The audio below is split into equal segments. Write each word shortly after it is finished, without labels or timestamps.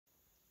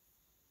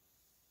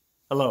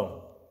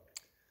Hello.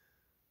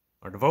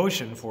 Our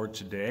devotion for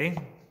today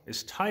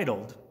is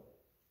titled,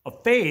 A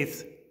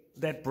Faith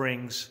That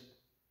Brings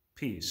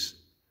Peace.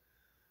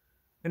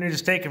 And it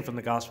is taken from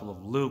the Gospel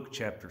of Luke,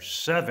 chapter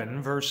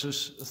 7,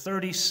 verses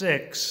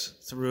 36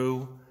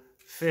 through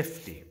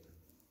 50.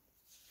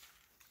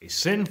 A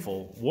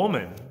sinful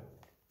woman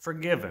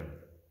forgiven.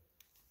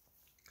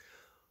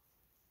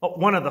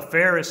 One of the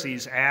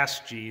Pharisees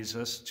asked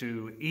Jesus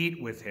to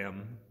eat with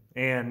him,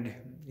 and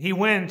he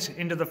went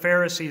into the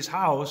Pharisee's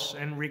house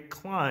and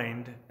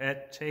reclined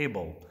at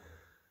table.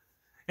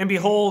 And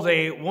behold,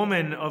 a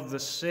woman of the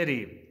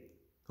city,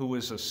 who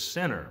was a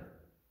sinner,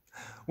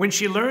 when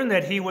she learned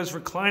that he was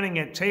reclining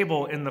at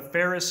table in the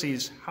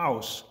Pharisee's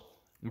house,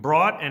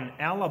 brought an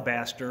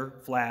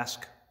alabaster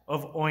flask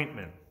of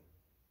ointment.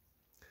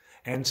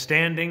 And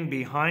standing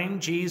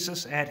behind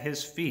Jesus at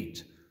his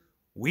feet,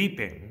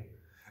 weeping,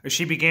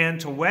 she began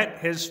to wet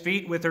his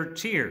feet with her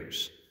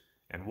tears,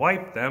 and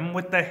wiped them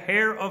with the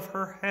hair of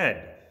her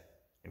head,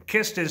 and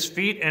kissed his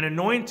feet and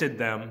anointed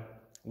them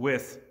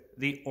with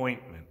the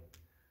ointment.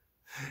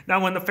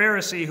 Now when the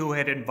Pharisee who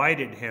had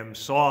invited him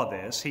saw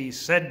this, he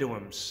said to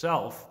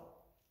himself,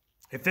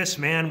 if this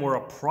man were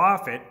a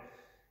prophet,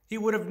 he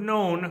would have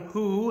known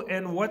who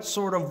and what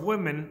sort of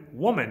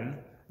woman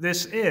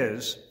this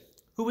is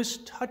who is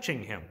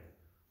touching him,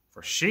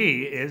 for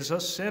she is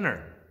a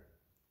sinner.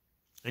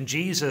 And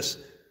Jesus,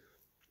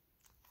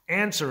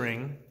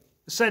 answering,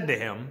 said to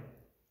him,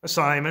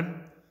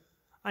 Simon,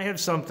 I have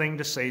something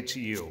to say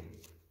to you.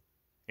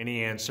 And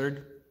he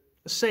answered,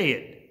 Say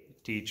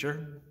it,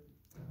 teacher.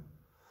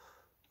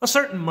 A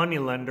certain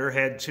moneylender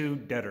had two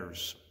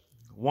debtors.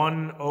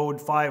 One owed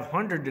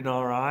 500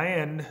 denarii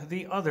and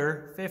the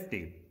other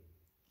 50.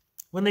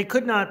 When they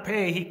could not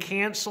pay, he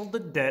canceled the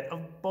debt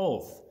of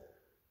both.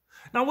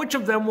 Now which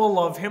of them will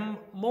love him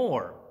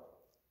more?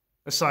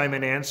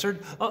 Simon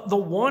answered, The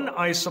one,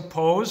 I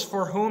suppose,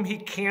 for whom he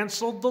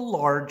canceled the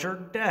larger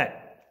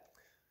debt.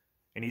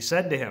 And he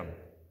said to him,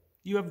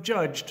 You have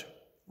judged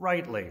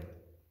rightly.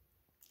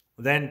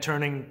 Then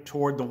turning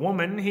toward the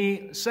woman,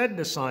 he said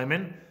to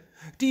Simon,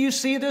 Do you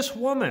see this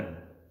woman?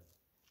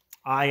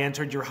 I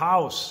entered your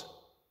house.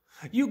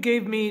 You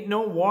gave me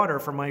no water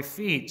for my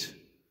feet,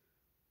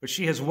 but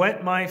she has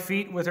wet my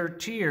feet with her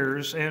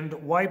tears and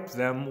wiped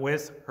them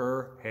with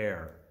her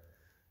hair.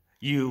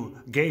 You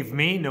gave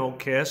me no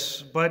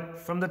kiss, but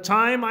from the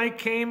time I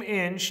came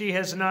in, she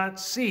has not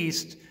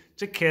ceased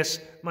to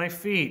kiss my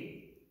feet.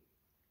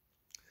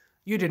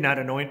 You did not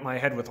anoint my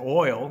head with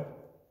oil,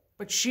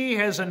 but she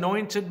has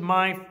anointed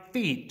my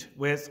feet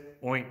with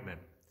ointment.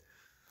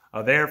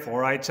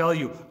 Therefore, I tell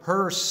you,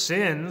 her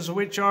sins,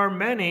 which are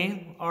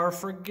many, are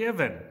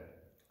forgiven,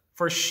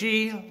 for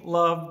she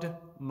loved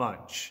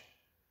much.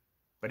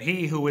 But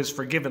he who is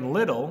forgiven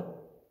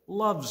little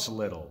loves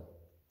little.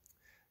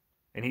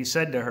 And he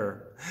said to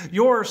her,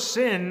 Your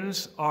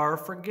sins are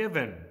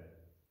forgiven.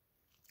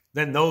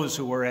 Then those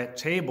who were at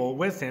table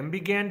with him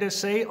began to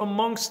say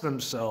amongst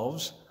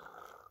themselves,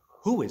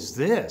 Who is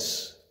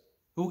this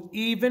who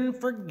even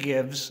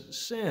forgives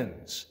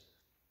sins?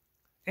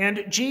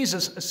 And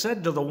Jesus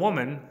said to the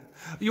woman,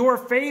 Your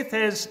faith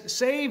has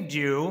saved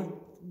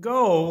you.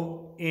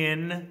 Go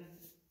in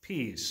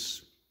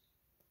peace.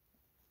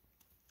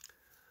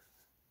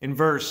 In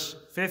verse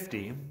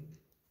 50,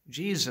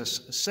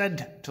 Jesus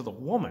said to the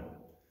woman,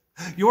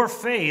 Your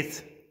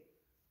faith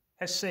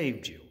has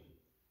saved you.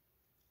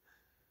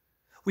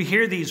 We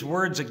hear these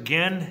words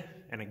again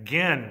and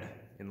again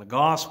in the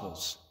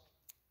Gospels.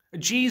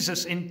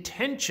 Jesus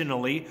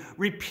intentionally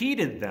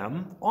repeated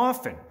them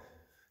often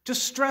to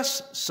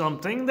stress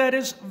something that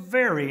is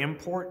very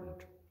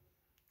important.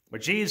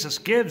 What Jesus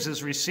gives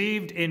is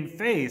received in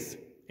faith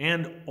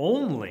and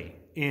only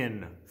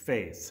in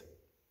faith.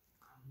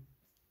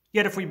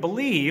 Yet if we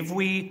believe,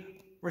 we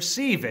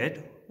receive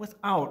it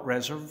without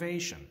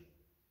reservation.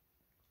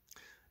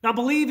 Now,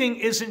 believing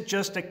isn't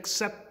just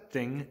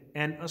accepting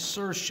an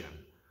assertion.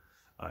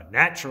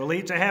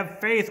 Naturally, to have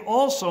faith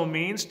also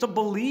means to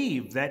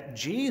believe that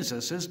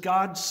Jesus is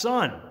God's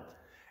Son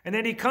and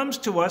that he comes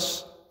to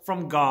us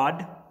from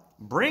God,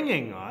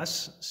 bringing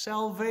us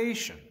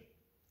salvation.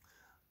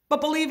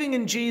 But believing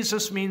in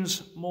Jesus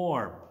means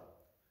more.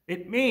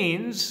 It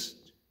means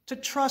to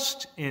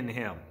trust in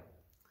him,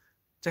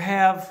 to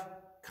have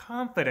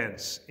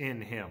confidence in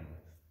him,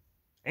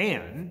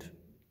 and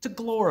to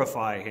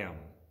glorify him.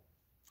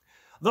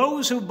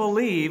 Those who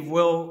believe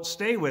will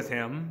stay with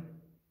him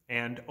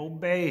and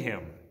obey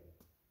him.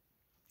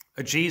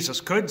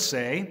 Jesus could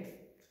say,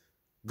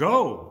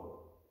 Go,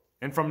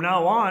 and from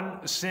now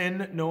on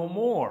sin no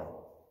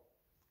more.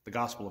 The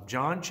Gospel of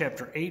John,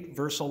 chapter 8,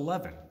 verse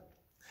 11.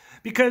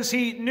 Because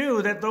he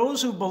knew that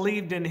those who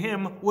believed in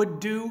him would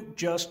do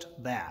just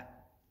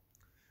that.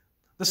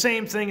 The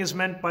same thing is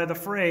meant by the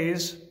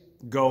phrase,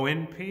 Go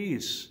in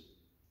peace.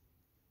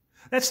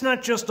 That's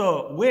not just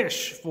a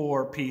wish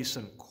for peace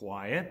and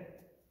quiet.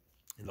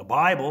 In the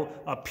Bible,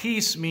 a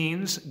peace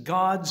means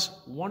God's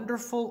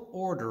wonderful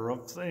order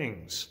of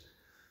things.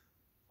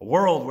 A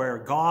world where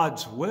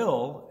God's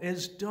will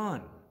is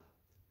done.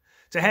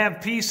 To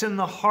have peace in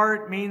the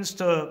heart means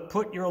to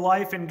put your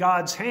life in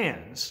God's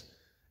hands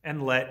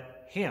and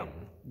let Him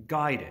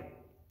guide it.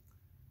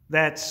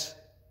 That's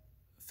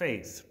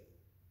faith.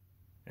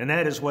 And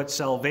that is what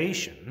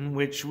salvation,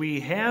 which we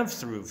have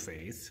through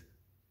faith,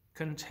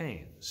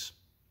 contains.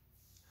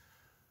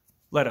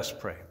 Let us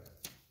pray.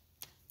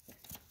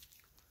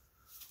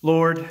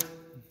 Lord,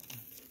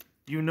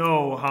 you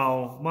know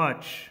how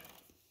much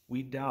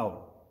we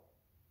doubt.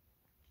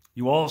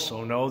 You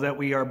also know that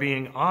we are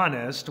being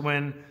honest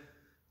when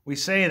we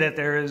say that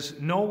there is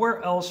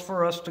nowhere else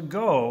for us to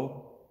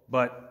go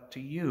but to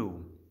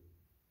you.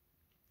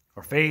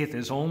 Our faith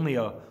is only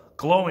a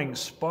glowing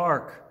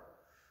spark,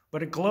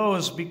 but it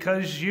glows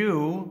because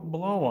you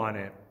blow on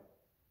it.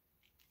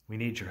 We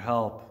need your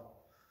help.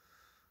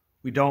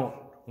 We don't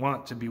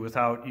want to be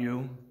without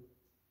you,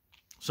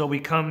 so we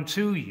come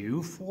to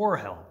you for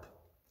help.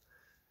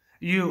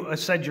 You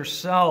said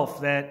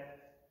yourself that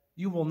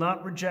you will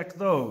not reject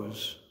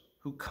those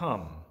who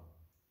come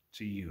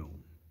to you.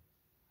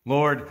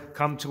 Lord,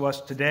 come to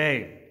us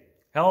today.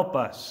 Help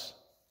us.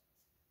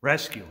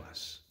 Rescue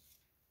us.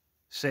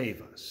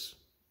 Save us.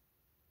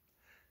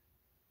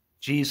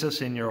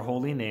 Jesus, in your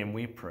holy name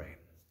we pray.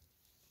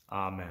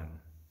 Amen.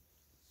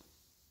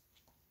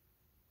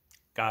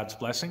 God's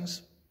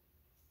blessings.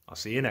 I'll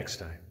see you next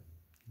time.